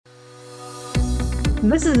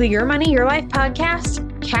This is the Your Money, Your Life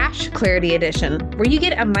podcast, Cash Clarity Edition, where you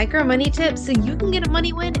get a micro money tip so you can get a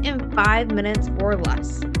money win in 5 minutes or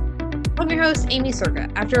less. I'm your host, Amy Circa.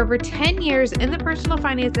 After over 10 years in the personal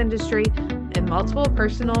finance industry and multiple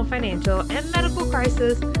personal, financial, and medical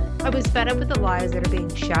crises, I was fed up with the lies that are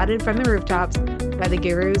being shouted from the rooftops by the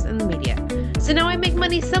gurus and the media. So now I make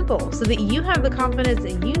money simple so that you have the confidence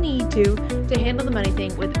that you need to handle the money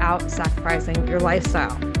thing without sacrificing your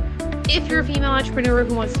lifestyle. If you're a female entrepreneur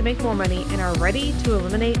who wants to make more money and are ready to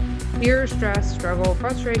eliminate fear, stress, struggle,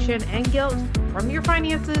 frustration, and guilt from your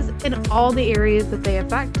finances in all the areas that they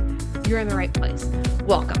affect, you're in the right place.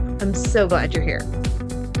 Welcome. I'm so glad you're here.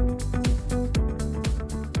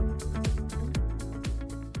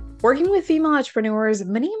 Working with female entrepreneurs,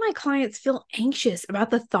 many of my clients feel anxious about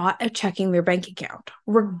the thought of checking their bank account,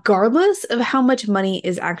 regardless of how much money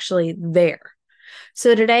is actually there.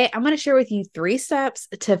 So today I'm going to share with you 3 steps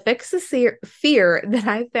to fix the fear that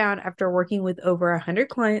I found after working with over 100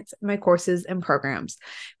 clients in my courses and programs.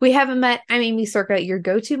 If we haven't met, I'm Amy Circa, your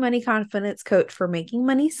go-to money confidence coach for making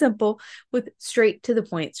money simple with straight to the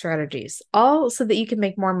point strategies, all so that you can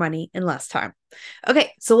make more money in less time.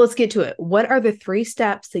 Okay, so let's get to it. What are the 3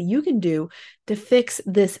 steps that you can do to fix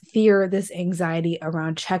this fear, this anxiety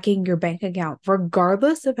around checking your bank account,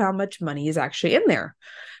 regardless of how much money is actually in there?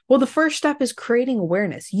 Well, the first step is creating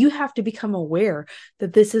awareness. You have to become aware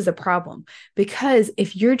that this is a problem, because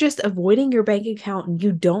if you're just avoiding your bank account and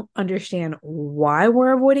you don't understand why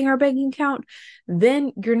we're avoiding our bank account,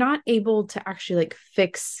 then you're not able to actually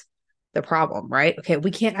fix the problem, right? Okay,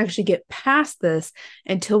 we can't actually get past this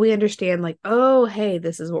until we understand oh, hey,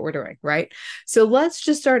 this is what we're doing, right? So let's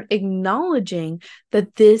just start acknowledging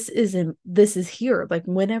that this is here.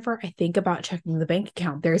 Whenever I think about checking the bank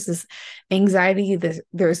account, there's this anxiety,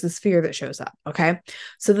 there's this fear that shows up, okay?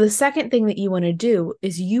 So the second thing that you want to do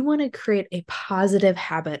is you want to create a positive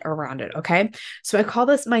habit around it, okay? So I call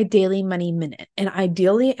this my daily money minute. And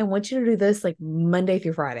ideally, I want you to do this Monday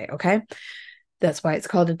through Friday, okay? That's why it's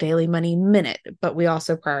called a daily money minute, but we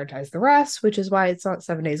also prioritize the rest, which is why it's not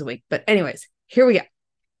 7 days a week. But anyways, here we go.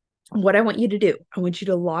 What I want you to do, I want you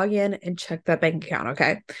to log in and check that bank account,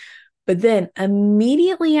 okay? But then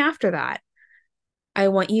immediately after that, I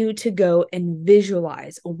want you to go and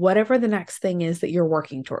visualize whatever the next thing is that you're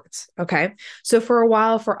working towards, okay? So for a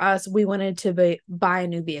while for us, we wanted to buy a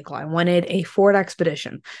new vehicle. I wanted a Ford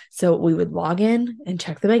Expedition. So we would log in and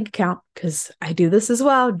check the bank account, because I do this as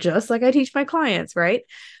well, just like I teach my clients, right?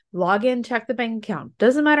 Log in, check the bank account.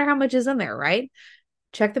 Doesn't matter how much is in there, right?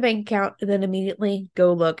 Check the bank account and then immediately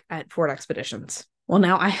go look at Ford Expeditions. Well,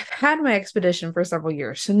 now I have had my Expedition for several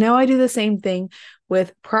years. So now I do the same thing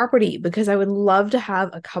with property, because I would love to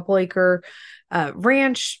have a couple acre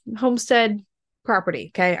ranch, homestead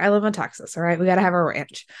property. Okay. I live in Texas. All right. We got to have a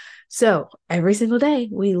ranch. So every single day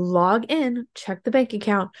we log in, check the bank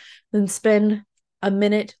account, then spend a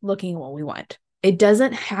minute looking at what we want. It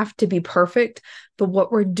doesn't have to be perfect, but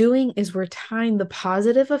what we're doing is we're tying the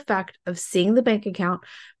positive effect of seeing the bank account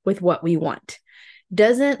with what we want.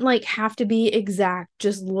 Doesn't have to be exact,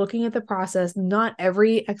 just looking at the process. Not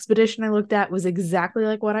every expedition I looked at was exactly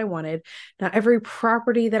like what I wanted. Not every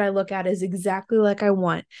property that I look at is exactly like I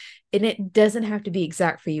want. And it doesn't have to be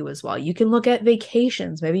exact for you as well. You can look at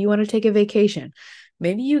vacations. Maybe you want to take a vacation.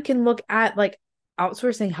 Maybe you can look at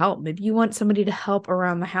outsourcing help. Maybe you want somebody to help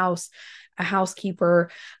around the house, a housekeeper,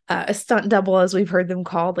 a stunt double, as we've heard them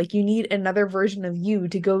called. You need another version of you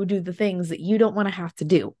to go do the things that you don't want to have to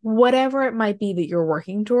do. Whatever it might be that you're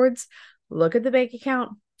working towards, look at the bank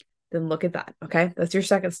account, then look at that. Okay. That's your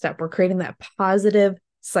second step. We're creating that positive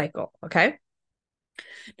cycle. Okay.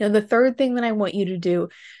 Now, the third thing that I want you to do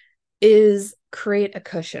is create a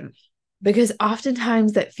cushion. Because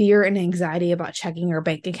oftentimes that fear and anxiety about checking your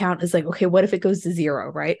bank account is okay, what if it goes to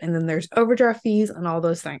zero, right? And then there's overdraft fees and all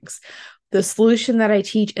those things. The solution that I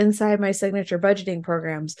teach inside my signature budgeting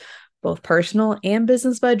programs, both personal and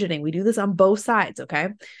business budgeting, we do this on both sides, okay?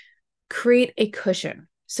 Create a cushion.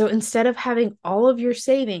 So instead of having all of your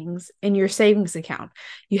savings in your savings account,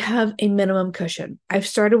 you have a minimum cushion. I've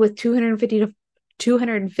started with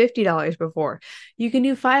 $250 before. You can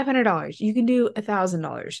do $500. You can do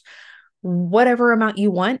 $1,000. Whatever amount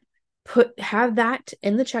you want, have that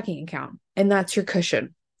in the checking account, and that's your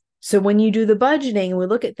cushion. So when you do the budgeting and we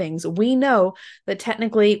look at things, we know that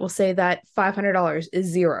technically we'll say that $500 is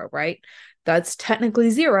zero, right? That's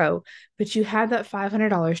technically zero, but you have that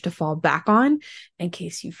 $500 to fall back on in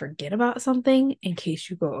case you forget about something, in case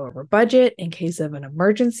you go over budget, in case of an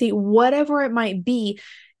emergency, whatever it might be.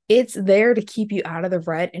 It's there to keep you out of the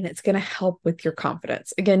red, and it's going to help with your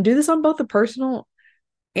confidence. Again, do this on both the personal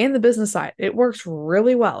and the business side. It works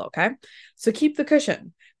really well. Okay. So keep the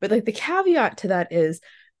cushion. But like the caveat to that is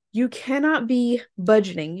you cannot be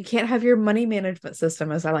budgeting. You can't have your money management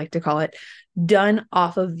system, as I like to call it, done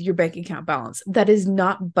off of your bank account balance. That is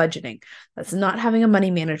not budgeting. That's not having a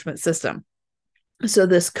money management system. So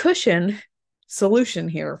this cushion solution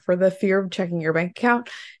here for the fear of checking your bank account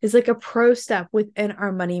is like a pro step within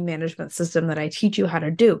our money management system that I teach you how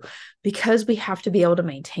to do, because we have to be able to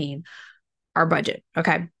maintain our budget.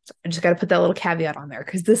 Okay. So I just got to put that little caveat on there,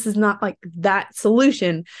 because this is not like that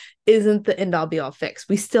solution isn't the end all be all fix.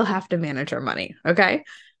 We still have to manage our money. Okay.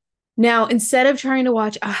 Now, instead of trying to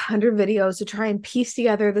watch 100 videos to try and piece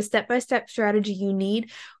together the step-by-step strategy you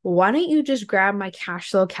need, why don't you just grab my cash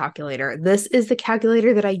flow calculator? This is the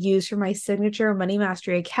calculator that I use for my signature Money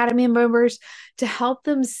Mastery Academy members to help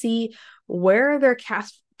them see where their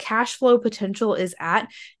cash flow potential is at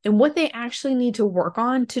and what they actually need to work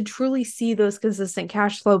on to truly see those consistent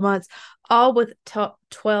cash flow months, all with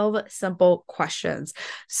 12 simple questions.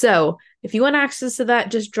 So if you want access to that,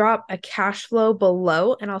 just drop a cash flow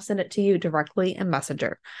below and I'll send it to you directly in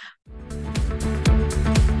Messenger.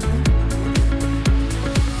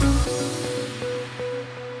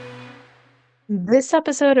 This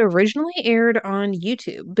episode originally aired on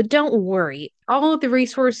YouTube, but don't worry, all of the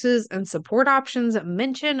resources and support options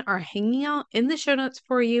mentioned are hanging out in the show notes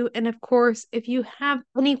for you. And of course, if you have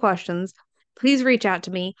any questions, please reach out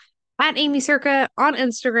to me at Amy Circa on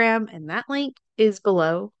Instagram, and that link is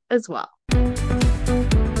below as well.